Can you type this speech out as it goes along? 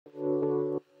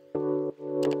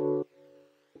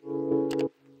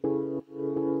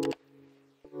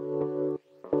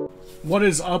What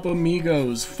is up,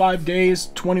 amigos? 5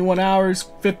 days, 21 hours,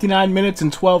 59 minutes,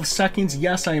 and 12 seconds.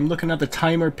 Yes, I am looking at the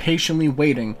timer, patiently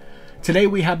waiting. Today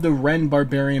we have the Rend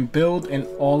Barbarian build in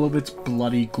all of its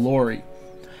bloody glory.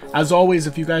 As always,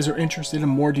 if you guys are interested in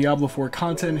more Diablo 4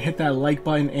 content, hit that like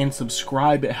button and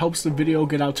subscribe. It helps the video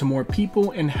get out to more people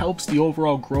and helps the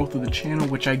overall growth of the channel,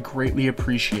 which I greatly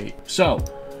appreciate. So,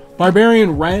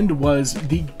 Barbarian Rend was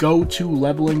the go-to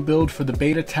leveling build for the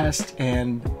beta test,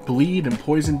 and bleed and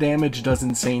poison damage does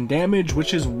insane damage,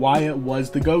 which is why it was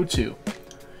the go-to.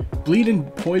 Bleed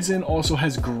and poison also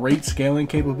has great scaling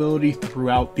capability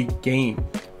throughout the game.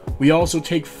 We also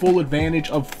take full advantage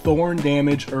of thorn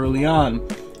damage early on,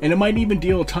 and it might even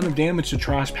deal a ton of damage to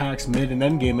trash packs mid and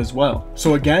end game as well.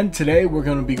 So again, today we're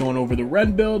going to be going over the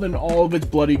Rend build and all of its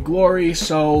bloody glory,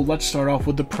 so let's start off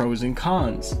with the pros and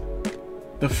cons.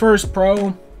 The first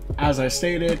pro, as I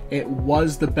stated, it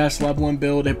was the best leveling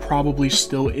build. It probably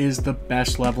still is the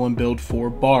best leveling build for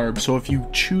Barb. So if you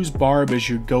choose Barb as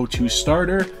your go-to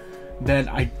starter, then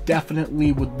I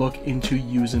definitely would look into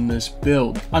using this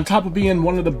build. On top of being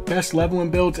one of the best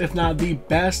leveling builds, if not the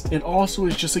best, it also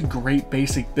is just a great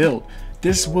basic build.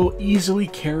 This will easily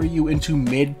carry you into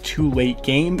mid to late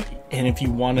game, and if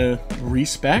you want to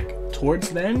respec towards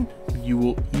then, you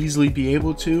will easily be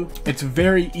able to. It's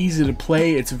very easy to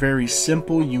play, it's very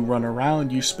simple. You run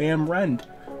around, you spam Rend.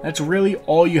 That's really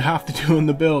all you have to do in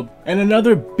the build. And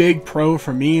another big pro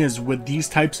for me is with these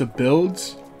types of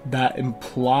builds that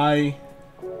imply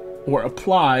or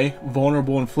apply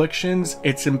vulnerable inflictions,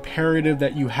 it's imperative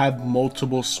that you have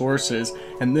multiple sources,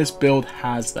 and this build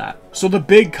has that. So the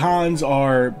big cons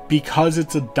are, because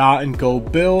it's a dot and go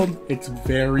build, it's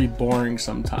very boring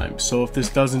sometimes. So if this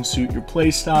doesn't suit your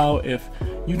playstyle, if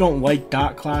you don't like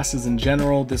dot classes in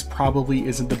general, this probably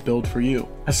isn't the build for you.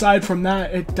 Aside from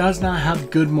that, it does not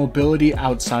have good mobility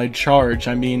outside charge.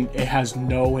 I mean, it has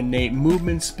no innate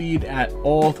movement speed at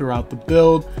all throughout the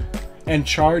build, and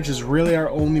charge is really our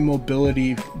only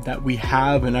mobility that we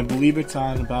have, and I believe it's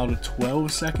on about a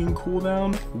 12-second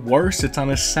cooldown. Worse, it's on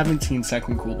a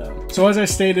 17-second cooldown. So as I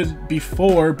stated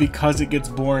before, because it gets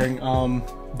boring,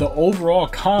 the overall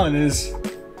con is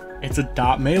it's a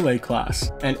dot melee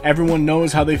class, and everyone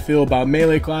knows how they feel about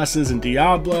melee classes in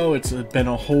Diablo. It's been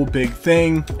a whole big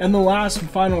thing. And the last and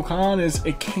final con is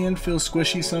it can feel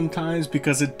squishy sometimes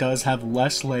because it does have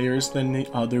less layers than the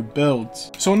other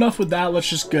builds. So enough with that, let's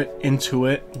just get into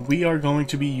it. We are going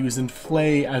to be using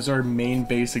Flay as our main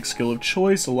basic skill of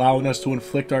choice, allowing us to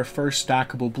inflict our first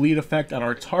stackable bleed effect on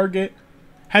our target.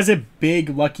 Has a big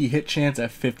lucky hit chance at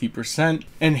 50%.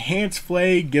 Enhanced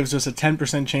Flay gives us a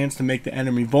 10% chance to make the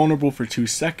enemy vulnerable for 2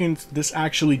 seconds. This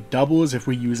actually doubles if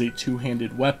we use a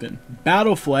two-handed weapon.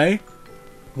 Battle Flay,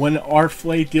 when our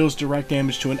Flay deals direct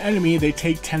damage to an enemy, they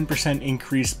take 10%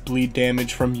 increased bleed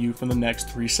damage from you for the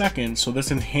next 3 seconds. So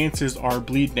this enhances our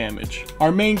bleed damage.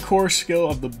 Our main core skill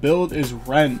of the build is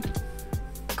Rend.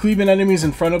 Cleaving enemies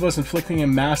in front of us, inflicting a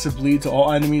massive bleed to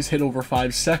all enemies hit over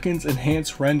 5 seconds.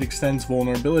 Enhanced Rend extends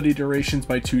vulnerability durations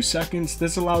by 2 seconds.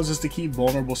 This allows us to keep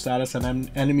vulnerable status on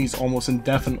enemies almost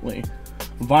indefinitely.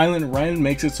 Violent Rend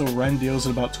makes it so Rend deals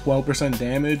about 12%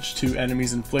 damage to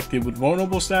enemies inflicted with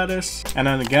vulnerable status. And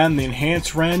then again, the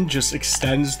Enhanced Rend just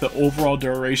extends the overall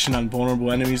duration on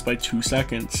vulnerable enemies by 2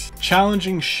 seconds.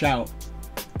 Challenging Shout.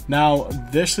 Now,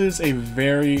 this is a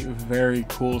very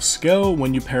cool skill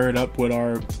when you pair it up with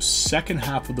our second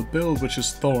half of the build, which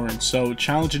is Thorn. So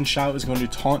Challenge and Shout is going to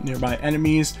taunt nearby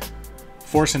enemies,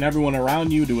 forcing everyone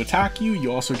around you to attack you.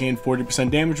 You also gain 40%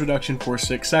 damage reduction for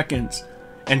 6 seconds.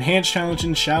 Enhanced Challenge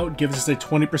and Shout gives us a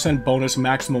 20% bonus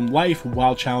maximum life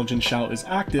while Challenge and Shout is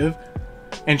active.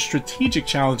 And Strategic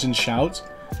Challenge and Shout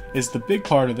is the big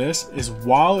part of this, is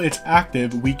while it's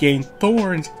active, we gain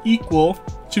thorns equal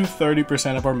to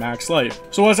 30% of our max life.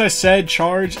 So as I said,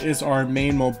 charge is our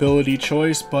main mobility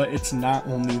choice, but it's not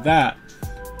only that.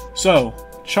 So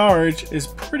charge is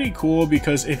pretty cool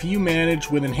because if you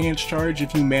manage with enhanced charge,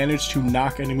 if you manage to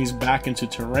knock enemies back into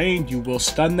terrain, you will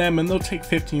stun them and they'll take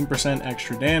 15%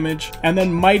 extra damage. And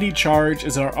then mighty charge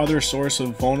is our other source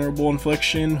of vulnerable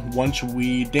infliction. Once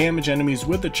we damage enemies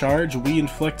with the charge, we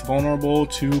inflict vulnerable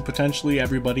to potentially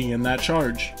everybody in that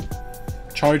charge.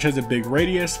 Charge has a big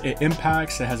radius, it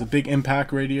has a big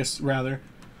impact radius rather.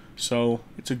 So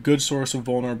it's a good source of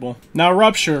vulnerable. Now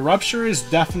Rupture. Rupture is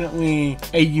definitely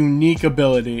a unique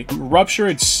ability. Rupture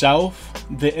itself,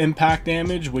 the impact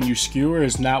damage when you skewer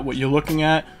is not what you're looking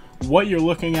at. What you're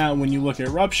looking at when you look at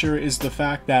Rupture is the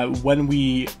fact that when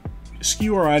we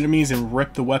skewer our enemies and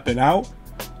rip the weapon out,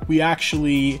 we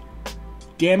actually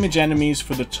damage enemies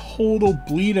for the total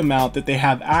bleed amount that they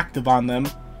have active on them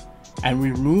and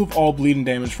we remove all bleeding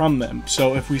damage from them.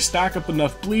 So if we stack up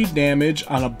enough bleed damage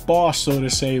on a boss, so to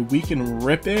say, we can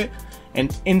rip it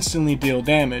and instantly deal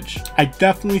damage. I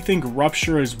definitely think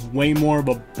Rupture is way more of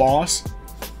a boss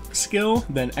skill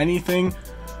than anything,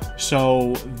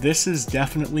 so this is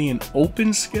definitely an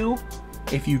open skill.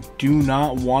 If you do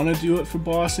not want to do it for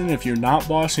bossing, if you're not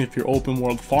bossing, if you're open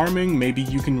world farming, maybe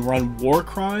you can run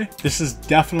Warcry. This is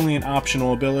definitely an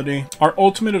optional ability. Our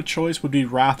ultimate of choice would be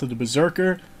Wrath of the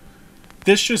Berserker.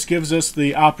 This just gives us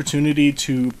the opportunity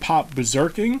to pop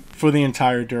Berserking for the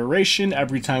entire duration.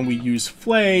 Every time we use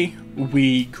Flay,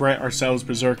 we grant ourselves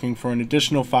Berserking for an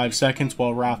additional 5 seconds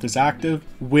while Wrath is active.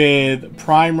 With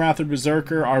Prime Wrath of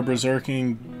Berserker, our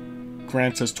Berserking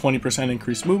grants us 20%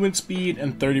 increased movement speed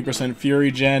and 30%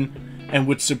 Fury gen, and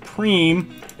with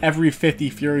Supreme, every 50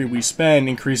 Fury we spend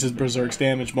increases Berserk's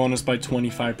damage bonus by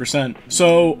 25%.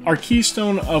 So our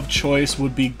keystone of choice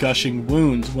would be Gushing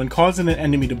Wounds. When causing an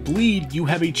enemy to bleed, you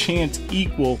have a chance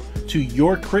equal to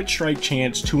your crit strike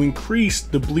chance to increase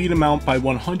the bleed amount by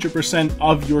 100%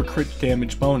 of your crit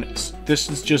damage bonus. This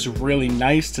is just really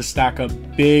nice to stack up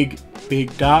big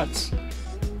dots.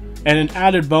 And an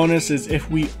added bonus is if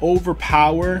we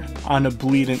overpower on a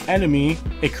bleeding enemy,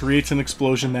 it creates an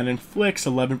explosion that inflicts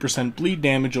 11% bleed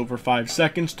damage over 5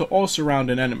 seconds to all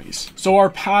surrounding enemies. So our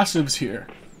passives here.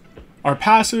 Our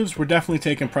passives, we're definitely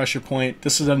taking Pressure Point.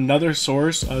 This is another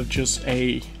source of just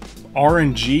a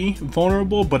RNG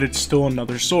vulnerable, but it's still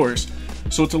another source.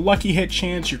 So it's a lucky hit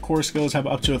chance. Your core skills have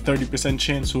up to a 30%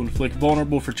 chance to inflict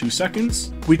vulnerable for 2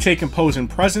 seconds. We take Imposing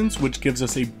Presence, which gives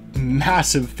us a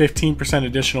massive 15%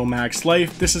 additional max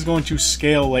life. This is going to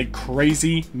scale like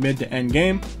crazy mid to end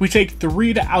game. We take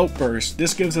 3 to Outburst.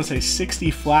 This gives us a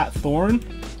 60 flat thorn.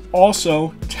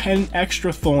 Also 10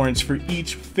 extra thorns for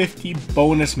each 50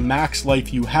 bonus max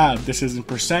life you have. This isn't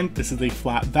percent, this is a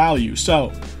flat value.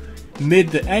 So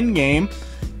mid to end game,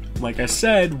 like I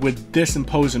said, with this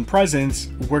Imposing Presence,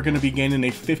 we're going to be gaining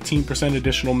a 15%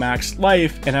 additional max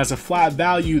life, and as a flat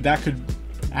value, that could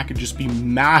just be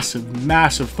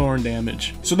massive thorn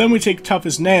damage. So then we take Tough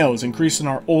as Nails, increasing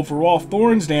our overall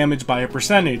thorns damage by a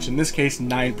percentage, in this case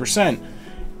 9%.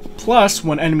 Plus,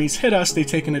 when enemies hit us, they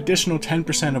take an additional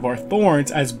 10% of our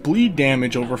thorns as bleed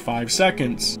damage over 5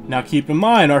 seconds. Now keep in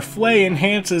mind, our Flay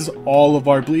enhances all of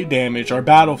our bleed damage, our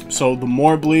battle, so the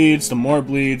more bleeds,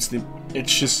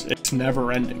 it's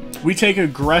never ending. We take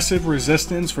Aggressive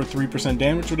Resistance for 3%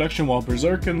 damage reduction while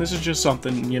Berserking. This is just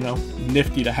something, you know,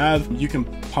 nifty to have. You can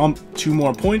pump 2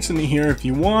 more points into here if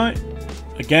you want.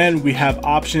 Again, we have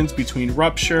options between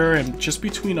Rupture and just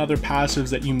between other passives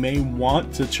that you may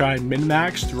want to try and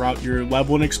min-max throughout your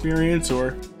leveling experience,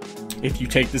 or if you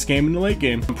take this game in the late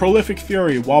game. Prolific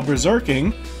Fury. While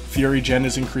Berserking, Fury gen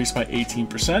is increased by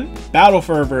 18%. Battle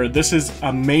Fervor. This is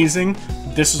amazing.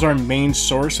 This is our main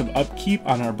source of upkeep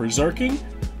on our Berserking.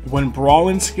 When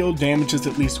Brawling skill damages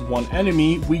at least one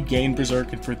enemy, we gain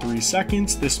Berserking for 3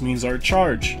 seconds. This means our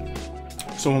charge.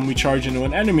 So when we charge into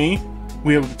an enemy,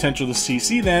 we have a potential to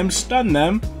CC them, stun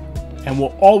them, and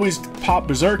we'll always pop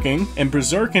Berserking. And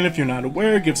Berserking, if you're not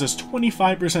aware, gives us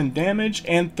 25% damage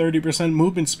and 30%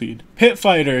 movement speed. Pit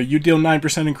Fighter, you deal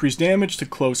 9% increased damage to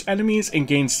close enemies and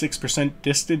gain 6%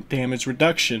 distant damage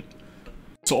reduction.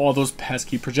 So all those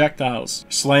pesky projectiles.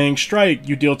 Slaying Strike,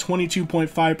 you deal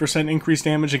 22.5% increased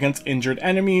damage against injured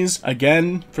enemies.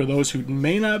 Again, for those who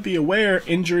may not be aware,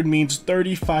 injured means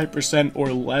 35%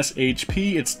 or less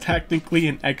HP. It's technically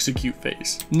an execute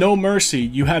phase. No Mercy,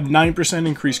 you have 9%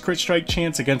 increased crit strike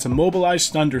chance against immobilized,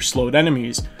 stunned, or slowed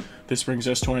enemies. This brings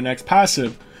us to our next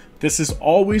passive. This is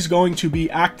always going to be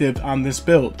active on this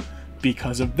build.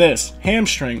 Because of this.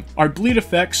 Hamstring. Our bleed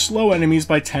effects slow enemies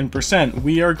by 10%.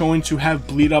 We are going to have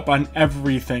bleed up on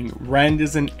everything. Rend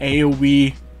is an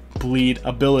AoE bleed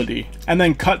ability. And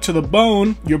then Cut to the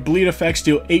Bone, your bleed effects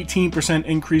deal 18%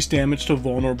 increased damage to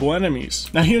vulnerable enemies.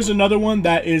 Now here's another one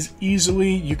that is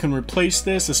easily, you can replace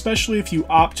this, especially if you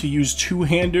opt to use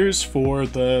 2-handers for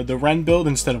the Rend build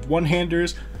instead of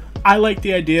 1-handers. I like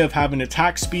the idea of having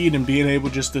attack speed and being able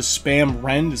just to spam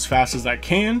Rend as fast as I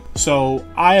can. So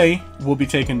I will be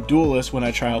taking Duelist when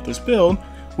I try out this build,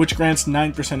 which grants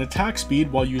 9% attack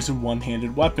speed while using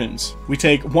one-handed weapons. We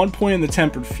take 1 point in the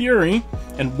Tempered Fury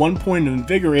and 1 point in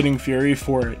Invigorating Fury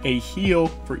for a heal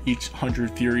for each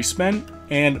 100 Fury spent,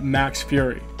 and Max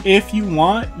Fury. If you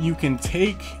want, you can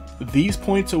take these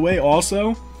points away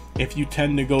also if you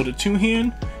tend to go to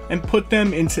 2-hand, and put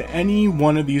them into any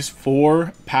one of these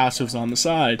 4 passives on the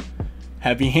side.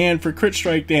 Heavy Hand for crit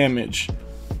strike damage,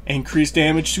 increased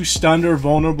damage to stunned or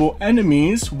vulnerable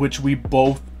enemies, which we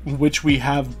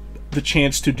have the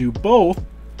chance to do both.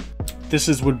 This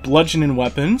is with bludgeoning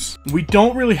weapons. We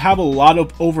don't really have a lot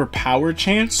of overpower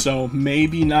chance, so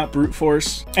maybe not brute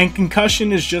force. And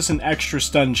concussion is just an extra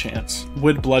stun chance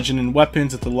with bludgeoning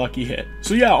weapons at the lucky hit.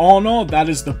 So yeah, all in all, that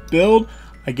is the build.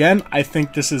 Again, I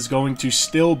think this is going to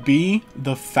still be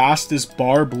the fastest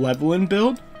barb leveling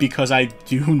build because I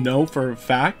do know for a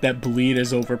fact that bleed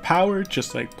is overpowered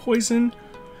just like poison,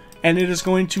 and it is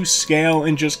going to scale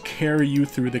and just carry you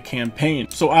through the campaign.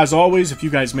 So as always, if you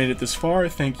guys made it this far,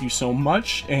 thank you so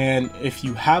much. And if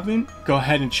you haven't, go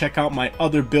ahead and check out my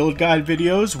other build guide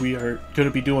videos. We are going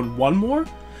to be doing one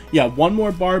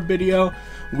more barb video.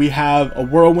 We have a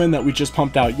whirlwind that we just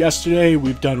pumped out yesterday.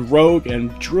 We've done rogue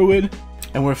and druid.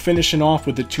 And we're finishing off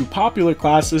with the 2 popular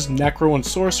classes, Necro and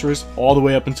Sorceress, all the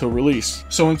way up until release.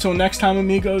 So until next time,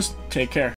 amigos, take care.